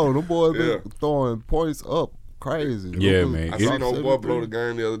too though. Them boys Yeah. been throwing points up crazy. Yeah, Them man. I It- seen old boy 73. blow the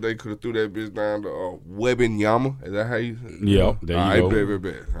game the other day. Could have threw that bitch down to Webinyama. Is that how you? Yeah, there you go.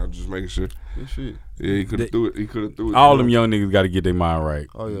 Bet. I'm just making sure. Good shit. Yeah, he could have threw it. He could have threw it. All them young niggas got to get their mind right.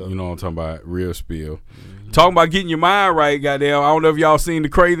 Oh, yeah. You know what I'm talking about? Real spill. Talking about getting your mind right, goddamn. I don't know if y'all seen the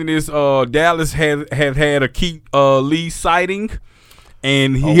craziness. Dallas have had a Keith Lee sighting,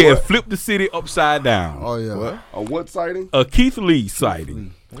 and he had what? flipped the city upside down. Oh yeah. What? A what sighting? A Keith Lee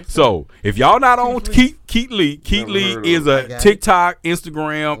sighting. So if y'all not on Keith Lee Never heard of is him. a got it. TikTok,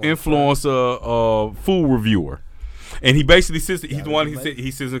 Instagram influencer, food reviewer, and he basically sits. He's the one. He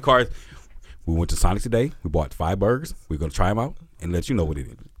sits in the car. We went to Sonic today. We bought 5 burgers. We're gonna try them out and let you know what it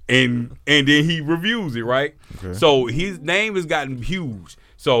is. And then he reviews it, right? Okay. So his name has gotten huge.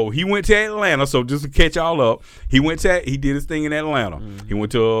 So he went to Atlanta. So just to catch y'all up, he did his thing in Atlanta. Mm-hmm. He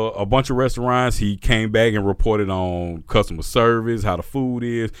went to a bunch of restaurants. He came back and reported on customer service, how the food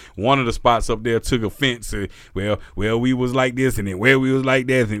is. One of the spots up there took offense to, well, we was like this, and then where we was like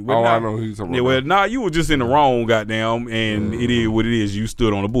that. And, Oh, I know who you talking Yeah, about. well, nah, you were just in the wrong, goddamn, and it is what it is. You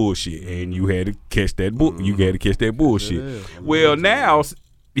stood on the bullshit, and you had to catch that You had to catch that bullshit. Well, now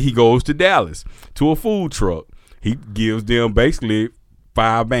he goes to Dallas to a food truck. He gives them basically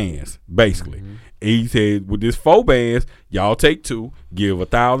 5 bands, basically. He said, with this 4 bands, y'all take 2, give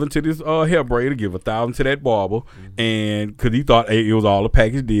 1,000 to this hair braider, give 1,000 to that barber, and because he thought it was all a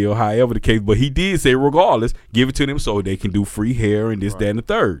package deal, however the case. But he did say, regardless, give it to them so they can do free hair and this, that, and the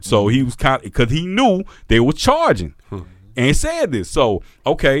third. So he was kind of, because he knew they were charging, and said this. So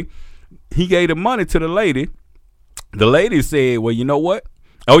okay, he gave the money to the lady. The lady said, well, you know what?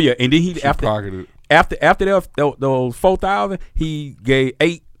 Oh yeah, and then he She after pocketed. those 4,000, he gave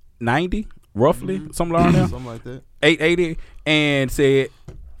 $890 roughly, something around there, Something like that. $880, and said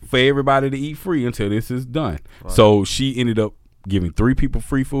for everybody to eat free until this is done. So she ended up giving 3 people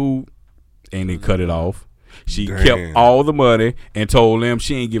free food, and they cut it off. She Damn. kept all the money and told them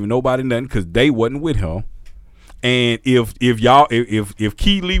she ain't giving nobody nothing because they wasn't with her. And if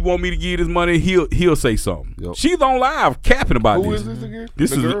Key Lee want me to give this money, he'll say something. Yep. She's on live capping about Who this. is this again?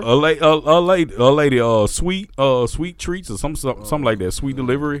 This The is girl? a lady, sweet treats or something like that, sweet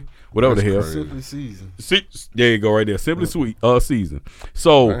delivery, whatever the hell. That's Simply season. There you go, right there, Simply Sweet season.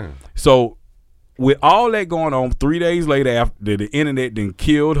 So Damn. so with all that going on, 3 days later, after the internet then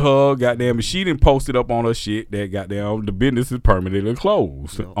killed her, goddamn, and she didn't post it up on her shit that goddamn the business is permanently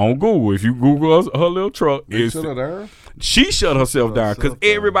closed on Google. If you Google her little truck, she shut herself down because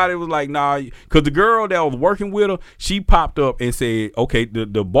everybody was like, nah, because the girl that was working with her, she popped up and said, okay,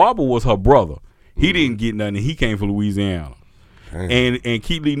 the barber was her brother. He didn't get nothing. He came from Louisiana. And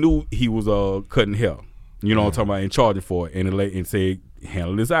Keith Lee knew he was cutting hair. You know what I'm talking about, and charging for it, and said,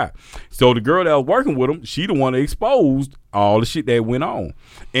 handle this out. So the girl that was working with him, she the one that exposed all the shit that went on.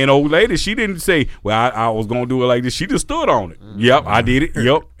 And old lady, she didn't say, well, I was gonna do it like this. She just stood on it. Yep, I did it.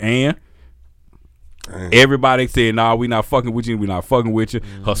 Yep, and everybody said, nah, we not fucking with you. We not fucking with you.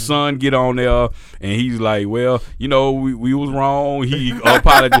 Her son get on there, and he's like, well, you know, we was wrong. He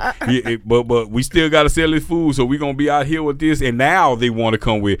apologized, but we still got to sell this food, so we going to be out here with this. And now they want to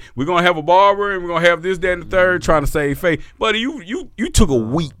come with, we're going to have a barber, and we're going to have this, that, and the third, trying to save face. But you took a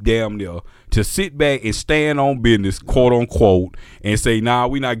week damn near to sit back and stand on business, quote unquote, and say, nah,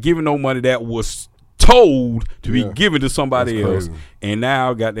 we not giving no money that was told to be given to somebody else. And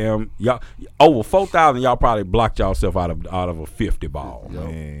now goddamn y'all over 4,000, y'all probably blocked yourself out of a 50 ball.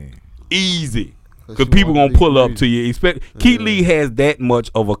 Easy. Because people gonna pull up to you. Keith Lee has that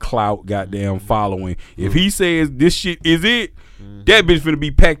much of a clout goddamn following. If he says this shit is it, that bitch finna be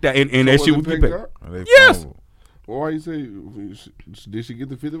packed out, and that shit will be packed out. Yes. Well, why you say, did she get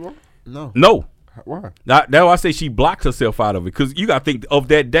the 50 ball? No. Why? That's why I say she blocked herself out of it, because you got to think of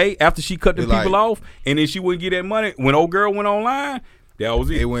that day after she cut the people off, and then she wouldn't get that money. When old girl went online, that was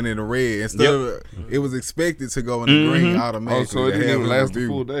it. It went in the red instead of it was expected to go in the green automatically. So it didn't even last the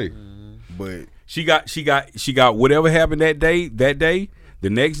full day. But she got whatever happened that day. The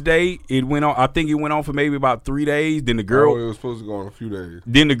next day it went on. I think it went on for maybe about 3 days. Then the girl, it was supposed to go on a few days.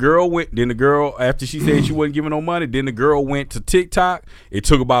 Then the girl after she said she wasn't giving no money, then the girl went to TikTok. It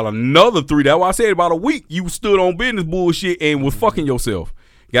took about another 3. That's why I said about a week. You stood on business bullshit and was fucking yourself.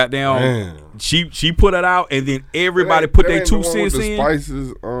 Goddamn, she put it out, and then everybody put their 2 cents in.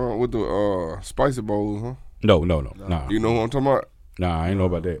 Spices, with the spicy bowls, huh? No, nah. You know who I'm talking about? Nah, I ain't know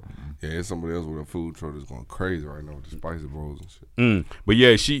about that. Yeah, it's somebody else with a food truck that's going crazy right now with the spicy bowls and shit. But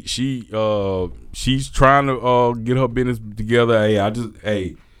yeah, she's trying to get her business together.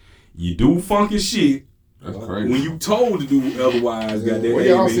 Hey, you do funky shit. That's crazy. When you told to do otherwise, goddamn. Well,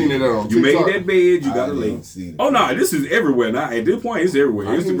 y'all seen it on TikTok. You made that bed, you got to lay. Oh no, this is everywhere now. At this point, it's everywhere.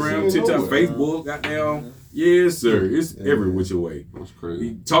 Instagram, TikTok, Facebook, goddamn. Yes, sir. It's every which way. That's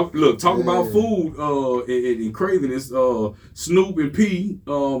crazy. Talk about food and craziness. Snoop and P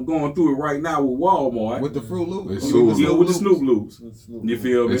going through it right now with Walmart. With the Fruit Loops. With the Snoop Loops. You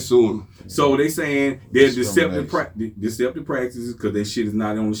feel me? So they saying there's deceptive practices because their shit is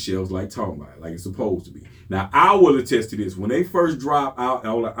not on the shelves like talking about it, like it's supposed to be. Now, I will attest to this. When they first dropped out,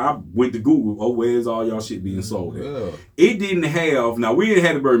 I went to Google, where's all y'all shit being sold at? Yeah. It didn't have, now we in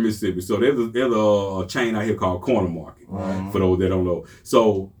Hattiesburg, Mississippi, so there's a chain out here called Corner Market, for those that don't know.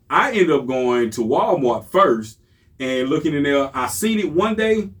 So I ended up going to Walmart first and looking in there. I seen it one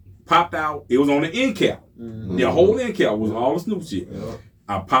day, popped out. It was on the end cap. The whole end cap was all the Snoop shit. Yeah.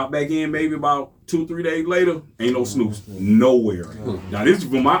 I popped back in maybe about 2-3 days later. Ain't no Snoops nowhere. Now this is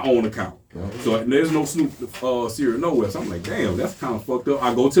from my own account. So there's no Snoop cereal nowhere. So I'm like, damn, that's kind of fucked up.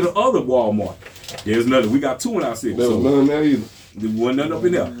 I go to the other Walmart. There's nothing. We got 2 in our city. There was none there either. There wasn't nothing up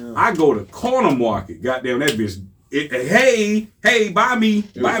in there. I go to Corner Market. Goddamn, that bitch. Hey, buy me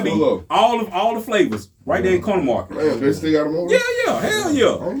all the flavors right there in Corner Market. Man, they still got them over? Yeah, hell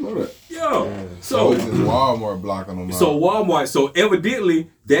yeah. I didn't know that. Yeah. So it's just Walmart blocking them out. So Walmart. So evidently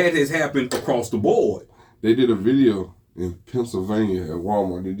that has happened across the board. They did a video in Pennsylvania at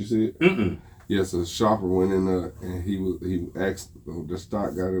Walmart. Did you see it? Mm-mm. Yes, a shopper went in there and he asked the stock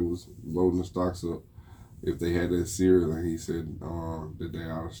guy that was loading the stocks up if they had that cereal, and he said that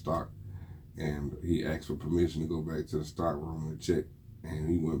they're out of stock. And he asked for permission to go back to the stock room and check. And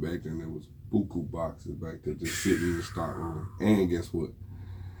he went back there and there was buku boxes back there just sitting in the stock room. And guess what?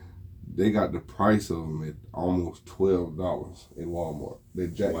 They got the price of them at almost $12 at Walmart. They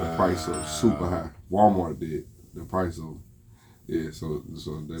jacked the price up super high. Walmart did the price of them. Yeah, so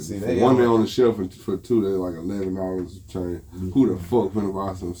they one day on the shelf and for 2 they're like $11 change. Who the fuck finna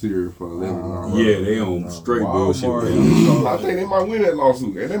buy some cereal for $11? Yeah, they on straight bullshit. I think they might win that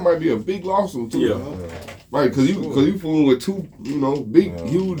lawsuit, and that might be a big lawsuit too. Yeah, right? Because you fooling with 2, big,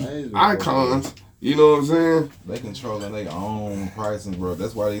 huge icons. You know what I'm saying? They controlling their own pricing, bro.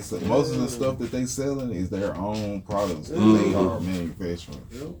 That's why they sell most of the stuff that they selling is their own products that they are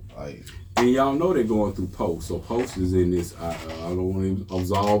manufacturing. Like, and y'all know they're going through Post. So Post is in this. I don't want to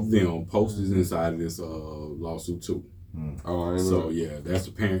absolve them. Post is inside of this lawsuit too. Oh, I ain't So know. yeah, that's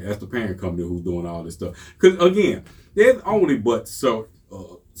the parent company who's doing all this stuff. Because again, there's only but so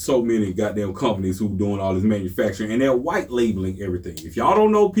many goddamn companies who doing all this manufacturing, and they're white labeling everything. If y'all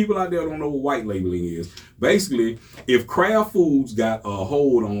don't know, people out there don't know what white labeling is. Basically, if Kraft Foods got a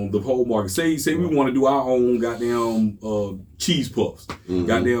hold on the whole market, say we want to do our own goddamn cheese puffs,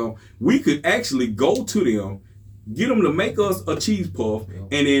 goddamn, we could actually go to them, get them to make us a cheese puff,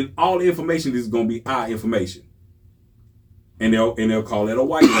 and then all the information is gonna be our information. And they'll call that a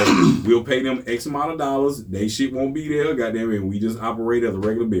white label. We'll pay them X amount of dollars. They shit won't be there, goddamn it. And we just operate as a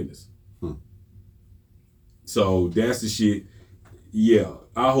regular business. So that's the shit. Yeah,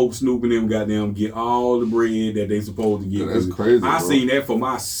 I hope Snoop and them goddamn get all the bread that they supposed to get. Yeah, that's crazy. I bro. seen that for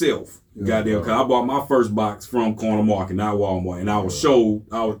myself. Goddamn, cause I bought my first box from Corner Market, not Walmart, and I was showed.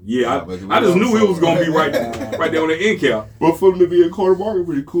 I just knew it was gonna be right there on the end cap. But for them to be in Corner Market,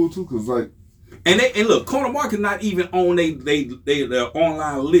 pretty cool too, cause like. And look, Corner Market not even on their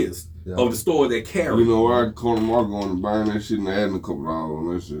online list of the stores that carry. You know why Corner Market going to buying that shit and adding a couple dollars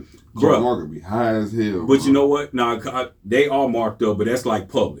on that shit? Corner Market be high as hell. But you know what? They are marked up, but that's like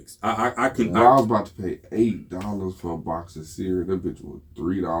Publix. I was about to pay $8 for a box of cereal. That bitch was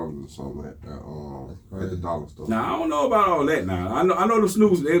 $3 or something at the dollar store. Now I don't know about all that. Now I know the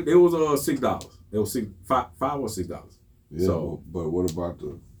Snoops. They was $6. They was $5 or $6. Yeah, so, but what about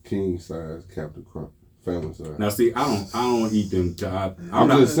the king size Captain Crunch family size? Now see, I don't eat them. I'm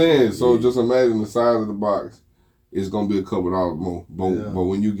just saying. So just imagine the size of the box. It's gonna be a couple dollars more. But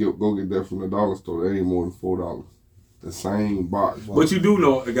when you go get that from the dollar store, that ain't more than $4. The same box. But you do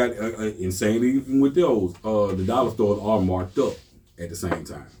know, I got insanely even with those. The dollar stores are marked up at the same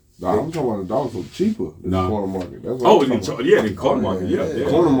time. Nah, I'm talking about the dollar store cheaper than the Corner Market. That's what the Corner Market, yeah.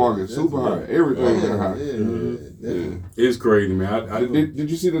 Corner Market super high. Everything that high. Yeah. It's crazy, man. Did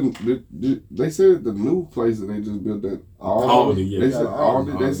you see they said the new place that they just built that Aldi, yeah.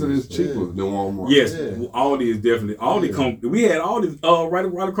 They said it's cheaper than Walmart. Yes, Aldi is definitely Aldi. We had Aldi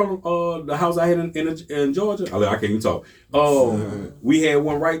right across the house I had in Georgia. I can't even talk. We had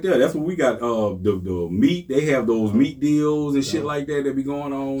one right there. That's what we got. The meat. They have those meat deals and shit like that be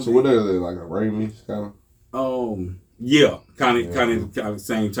going on. So what are they, like a Ramey's kind of? Yeah, kind of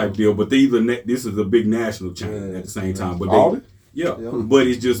same type deal, but this is a big national chain at the same time. But Aldi? Yeah, but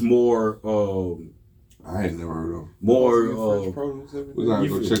it's just more. I ain't never heard of them. More. We're gonna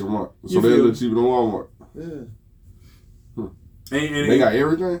go check them out. So they're a little cheaper than Walmart. Yeah. And they got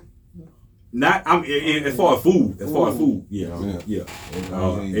everything. Not as far as food. Yeah.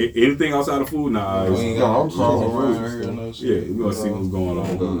 Anything outside of food, nah. We gonna see what's going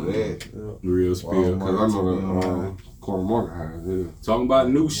on. Real spill. Because I know that Corner Market has it. Talking about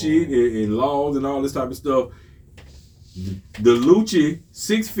new shit and laws and all this type of stuff. The Lucci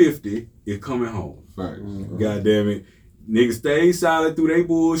 650 is coming home. Facts. God damn it. Niggas stay silent through they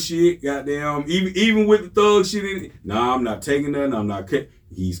bullshit. Goddamn. Even with the thug shit in it. Nah, I'm not taking nothing. I'm not.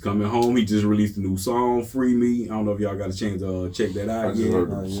 He's coming home. He just released a new song, Free Me. I don't know if y'all got a chance to check that out. I just heard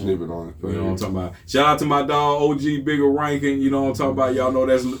the snippet on it. You know what I'm talking about? Shout out to my dog, OG Bigger Rankin. You know what I'm talking about? Y'all know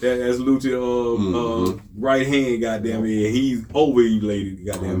that's Lucci right hand, goddamn it. He's overelated,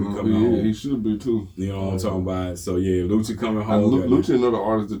 goddamn it, coming home. He should be too. You know what I'm talking about? So yeah, Lucci coming home. Lucci another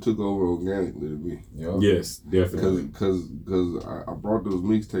artist that took over organically to be. Yes, definitely. Because I brought those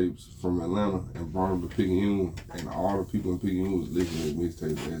mixtapes from Atlanta and brought them to Picayune, and all the people in Picayune was listening to mixtapes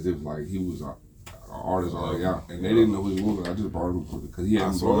as if like he was an artist already out, and they didn't know who he was. I just brought him because he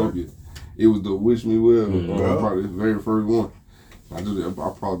hadn't blown up yet. It was the Wish Me Well, probably his very first one. I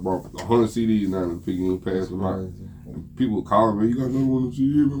probably brought 100 CDs now to Picayune, passed them out. And people calling me, you got another one of them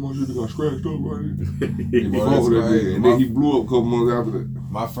CDs, man, my shit got scratched up right here. And then he blew up a couple months after that.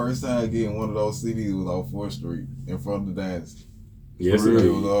 My first time getting one of those CDs was on 4th Street in front of the Dynasty. Yes, it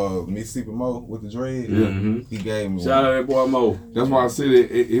was Mississippi Mo with the dread. Yeah. He gave me Shout out that boy Mo. That's why I said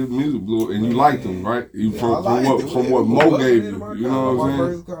his music blew up, and you liked him, right? From what Mo gave you. You know what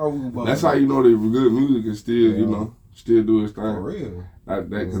I'm saying? That's how you know that good music is still, still do its thing. For real.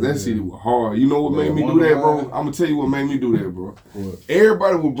 Because that CD was hard. You know what made me do that, bro? I'm going to tell you what made me do that, bro. What?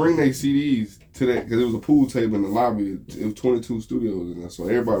 Everybody would bring their CDs to that, because it was a pool table in the lobby. It was 22 studios in there, so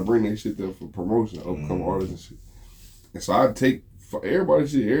everybody bring their shit there for promotion, upcoming artists and shit. And so I'd take for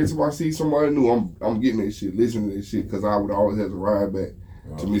everybody's shit. Every time I see somebody new, I'm getting that shit, listening to that shit, because I would always have to ride back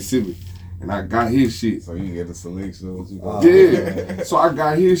to Mississippi. And I got his shit. So you get a selection of what you got. Yeah. So I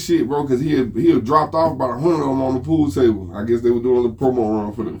got his shit, bro, because he had dropped off about 100 of them on the pool table. I guess they were doing the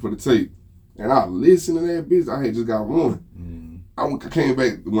promo run for the tape. And I listened to that bitch. I had just got one. came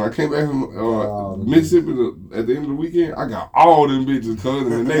back when I came back from Mississippi at the end of the weekend. I got all them bitches, cuz.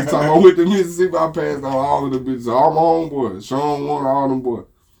 And the next time I went to Mississippi, I passed on all of the bitches. All my homeboys, Sean one, all them boys.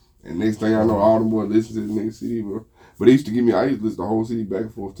 And next thing I know, all them boys listen to the next CD, bro. But they used to give me, I used to listen to the whole CD back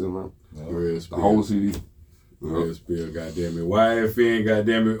and forth till now. The whole CD. Real spill, goddamn it. YFN,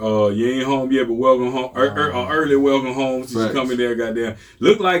 goddamn it. You ain't home yet, but welcome home. Early welcome home since you come in there, goddamn.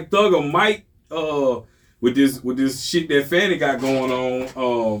 Look like Thugger might with this shit that Fanny got going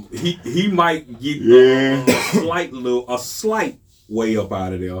on. He might get a slight way up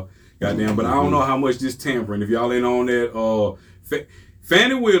out of there, goddamn. But I don't know how much this tampering. If y'all ain't on that,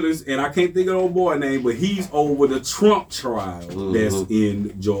 Fannie Willis, and I can't think of the old boy name, but he's over the Trump trial that's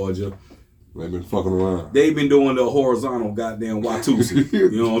in Georgia. They've been fucking around. They've been doing the horizontal goddamn Watusi.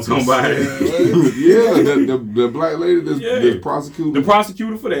 You know what I'm talking about? The black lady that's prosecuting. The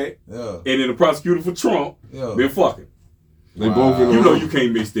prosecutor for that. Yeah. And then the prosecutor for Trump been fucking. They both in You know you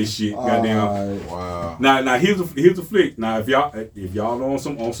can't mix this shit, goddamn. Wow. Now here's a flick. Now if y'all on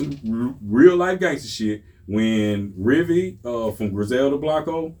some real life gangster shit, when Rivy from Griselda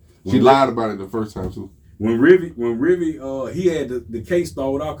Blanco, she lied about it the first time too. When Rivy, he had the case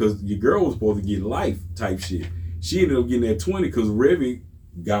thrown out because your girl was supposed to get life type shit. She ended up getting that 20 because Rivy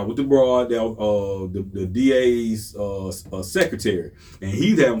got with the broad, the DA's secretary, and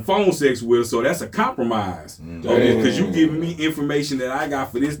he's having phone sex with her, so that's a compromise. Because you giving me information that I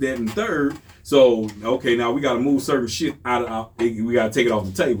got for this, that, and third. So okay, now we got to move certain shit out of we got to take it off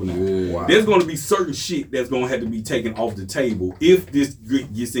the table now. Yeah. Wow. There's going to be certain shit that's going to have to be taken off the table if this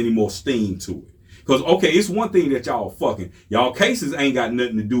gets any more steam to it. Because, okay, it's one thing that y'all fucking. Y'all cases ain't got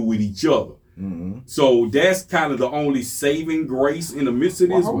nothing to do with each other. Mm-hmm. So that's kind of the only saving grace in the midst of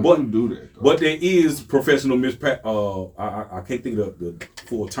this. Why would you do that, though? But there is professional I can't think of the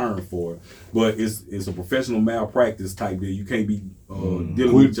full term for it. But it's a professional malpractice type deal. You can't be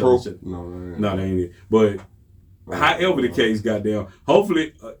dealing with each other. No, that ain't it. But however the case, goddamn,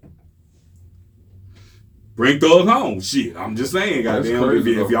 hopefully... bring Thug home. Shit, I'm just saying, goddamn.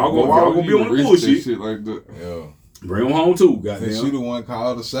 If y'all gonna be on the bullshit, shit like that. Yeah. Bring him home too, goddamn. Since you the one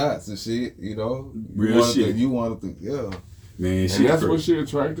called the shots and shit, you know. Real shit. You wanted to, yeah. Man, shit. And that's what she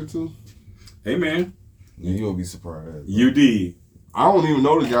attracted to? Hey, man. Yeah, you'll be surprised. You did. I don't even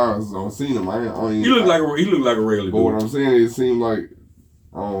know the guy. I've seen him. I don't even, he looked like a regular dude. But what I'm saying, it seemed like,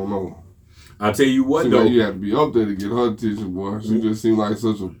 I don't know. I tell you what, seemed though. Like you had to be up there to get her attention, boy. She just seemed like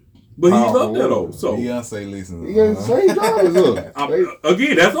such a... But he's up there, though. So Beyonce listens. He got the same job as her.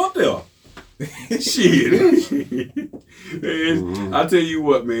 Again, that's up there. Shit. Man, I tell you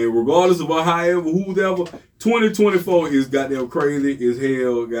what, man, regardless of however, whoever, 2024 is goddamn crazy as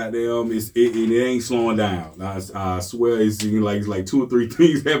hell, goddamn. It ain't slowing down. I swear it's like 2 or 3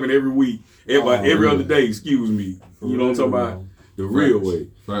 things happen every week. Every other day, excuse me. You know what I'm talking about? The real way.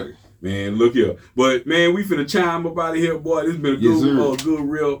 Right. Man, look here. But, man, we finna chime up out of here, boy. This been a good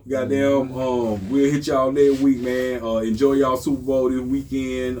real goddamn. We'll hit y'all next week, man. Enjoy y'all Super Bowl this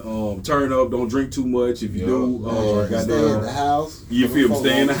weekend. Turn up. Don't drink too much. If you do, goddamn. Stay in the house. You feel me?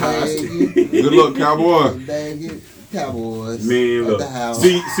 Stay in the house. Good luck, Cowboy. Cowboys. Man, look.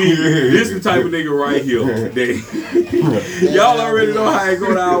 See, this is the type of nigga right here. Y'all already know how it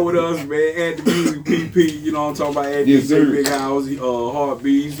go down with us, man. At the Music PP, you know what I'm talking about. At the Big House,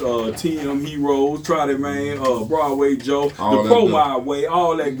 Heartbeats, TM Heroes, Try It, man. Broadway Joe, all the Pro My Way,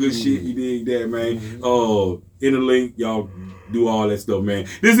 all that good shit. You dig that, man? In the link, y'all do all that stuff, man.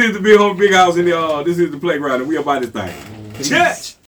 This is the Big House in the. This is the playground, and we about this thing. Church.